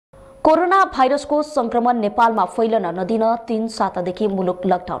Corona भाइरसको संक्रमण नेपालमा फैलन नदिन 3 सातादेखि मुलुक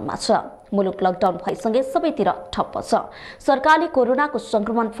लकडाउनमा छ। मुलुक लकडाउन भएसँगै सबैतिर ठप्प छ। सरकारले कोरोनाको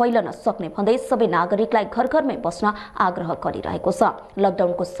संक्रमण फैलन सक्ने भन्दै सबै नागरिकलाई घर-घरमै बस्न आग्रह गरिरहेको छ।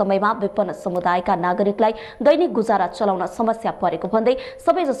 लकडाउनको समयमा विपन्न समुदायका नागरिकलाई दैनिक गुजारा चलाउन समस्या परेको भन्दै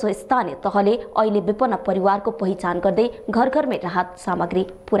सबैजसो स्थानीय तहले अहिले विपन्न परिवारको पहिचान गर्दै घर-घरमै राहत सामग्री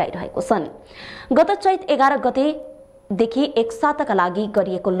पुर्याइरहेको छन्। गत चैत 11 गते देखि एक साताका लागि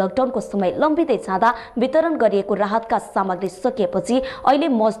गरिएको लकडाउनको समय लम्बिँदै जाँदा वितरण गरिएको राहतका सामग्री सकिएपछि अहिले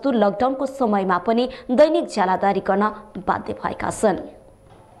मजदुर लकडाउनको समयमा पनि दैनिक ज्यालादारी गर्न बाध्य भएका छन्।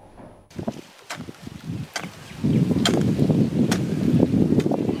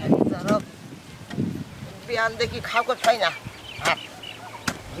 बिहानदेखि खाएको छैन,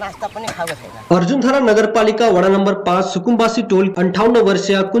 नास्ता पनि खाएको छैन। अर्जुनधारा नगरपालिका वडा नम्बर 5 सुकुम्बासी टोल 58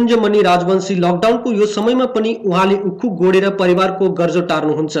 वर्षीय कुञ्जमणि राजवंशी लकडाउनको यो समयमा पनि उहाँले उखु गोडेर परिवारको गर्जो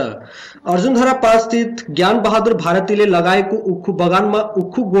टार्नुहुन्छ। अर्जुनधारा 5 स्थित ज्ञान बहादुर भारतीले लगाएको उखु बगानमा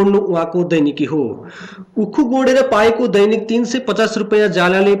उखु गोड्नु उहाँको दैनिकी हो। उखु गोडेर पाएको दैनिक 350 रुपैयाँ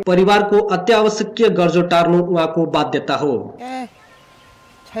ज्यालाले परिवारको अत्यावश्यकीय गर्जो टार्नु उहाँको बाध्यता हो।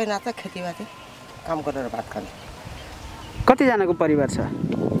 छैन त खेतीपाती काम गरेर भात खान्छ। कति जनाको परिवार छ?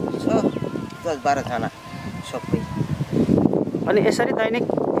 10-12 जना सबै। अनि यसरी दैनिक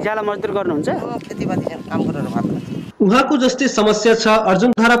ज्याला मजदुर गर्नुहुन्छ? खेतीपाती काम गरेर भात खान्छ। उहाँको जस्तै समस्या छ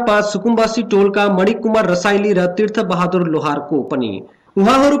अर्जुनधारा 5 सुकुम्बासी टोलका मणिकुमार रसाइली र तीर्थ बहादुर लोहारको पनि।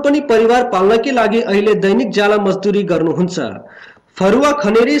 उहाँहरू पनि परिवार पाल्नकै लागि अहिले दैनिक ज्याला मजदुरी गर्नुहुन्छ। फरुवा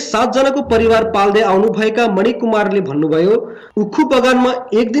खनेरी 7 जनाको परिवार पाल्दै आउनुभएका मणिकुमारले भन्नुभयो, उखु बगानमा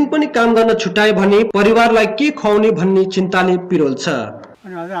एक दिन पनि काम गर्न छुटाए भने परिवारलाई के खुवाउने भन्ने चिन्ताले पिरोल छ।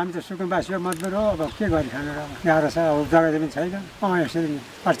 अनि हजुर हामी त सुकुम्बासी मजदुर हो, अब के गरी खानु र गाह्रो छ, अब जग्गा पनि छैन। यसरी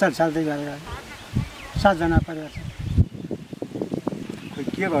 48 सालदेखि गरेर 7 जना परिवार छ। खोइ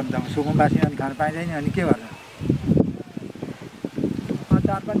के गर्नु त सुकुम्बासी अनि खान पाइँदैन अनि के गर्नु?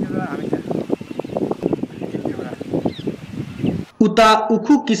 4-5 जना हामी त उता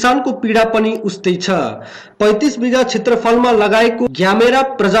उखु किसानको पीडा पनि उस्तै छ। 35 बिघा क्षेत्रफलमा लगाएको ग्यामेरा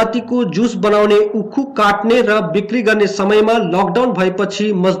प्रजातिको जुस बनाउने उखु काट्ने र बिक्री गर्ने समयमा लकडाउन भएपछि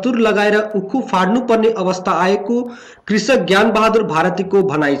मजदुर लगाएर उखु फाड्नु पर्ने अवस्था आएको कृषक ज्ञान बहादुर भारतीको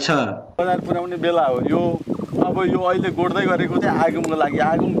भनाइ छ। बजार पुर्याउने बेला हो यो। अब यो अहिले गोड्दै गरेको चाहिँ आगमको लागि।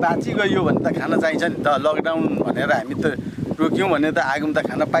 आगम बाँची गयो भने त खाना चाहिन्छ नि त। लकडाउन भनेर हामी त रोक्यौँ भने त आगम त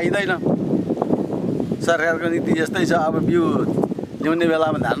खान पाइँदैन। सरकारको नीति यस्तै छ। अब बिउ ल्याउने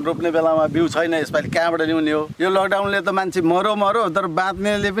बेलामा धान रोप्ने बेलामा बिउ छैन, यसपालि कहाँबाट ल्याउने हो? यो लकडाउनले त मान्छे मरो तर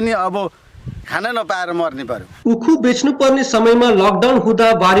बाँच्नेले पनि अब खाना नपाएर मर्ने पर्यो। उखु बेच्नु पर्ने समयमा लकडाउन हुँदा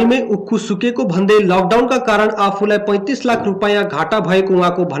बारीमै उखु सुकेको भन्दै लकडाउनका कारण आफूलाई 35 लाख रुपैयाँ घाटा भएको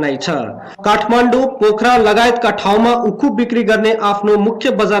उहाँको भनाइ छ। काठमाडौँ, पोखरा लगायतका ठाउँमा उखु बिक्री गर्ने आफ्नो मुख्य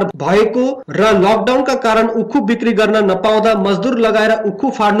बजार भएको र लकडाउनका कारण उखु बिक्री गर्न नपाउँदा मजदुर लगाएर उखु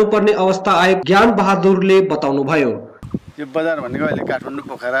फाड्नु पर्ने अवस्था आएको ज्ञान बहादुरले बताउनुभयो। यो बजार भनेको अहिले काठमाडौँ,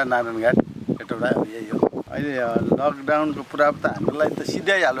 पोखरा, नारायणघाट, हेटौडा यही हो। अहिले लकडाउनको प्रभाव त हामीलाई त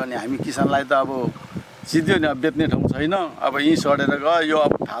सिध्याइहाल्यो नि। हामी किसानलाई त अब सिध्यो नि। अब बेच्ने ठाउँ छैन। अब यहीँ सडेर गयो। यो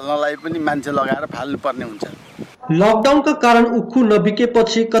अब फाल्नलाई पनि मान्छे लगाएर फाल्नु पर्ने हुन्छ। लकडाउनका कारण उखु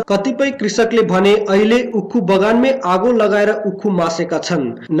नबिकेपछि कतिपय कृषकले भने अहिले उखु बगानमै आगो लगाएर उखु मासेका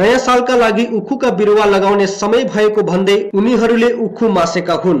छन्। नयाँ सालका लागि उखुका बिरुवा लगाउने समय भएको भन्दै उनीहरूले उखु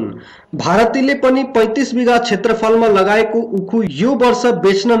मासेका हुन्। भारतीले पनि 35 बिघा क्षेत्रफलमा लगाएको उखु यो वर्ष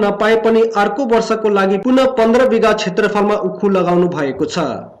बेच्न नपाए पनि अर्को वर्षको लागि पुनः 15 बिघा क्षेत्रफलमा उखु लगाउनु भएको छ।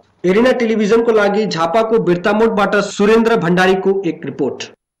 एरिना टेलिभिजनको लागि झापाको बिर्तामोडबाट सुरेन्द्र भण्डारीको एक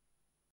रिपोर्ट।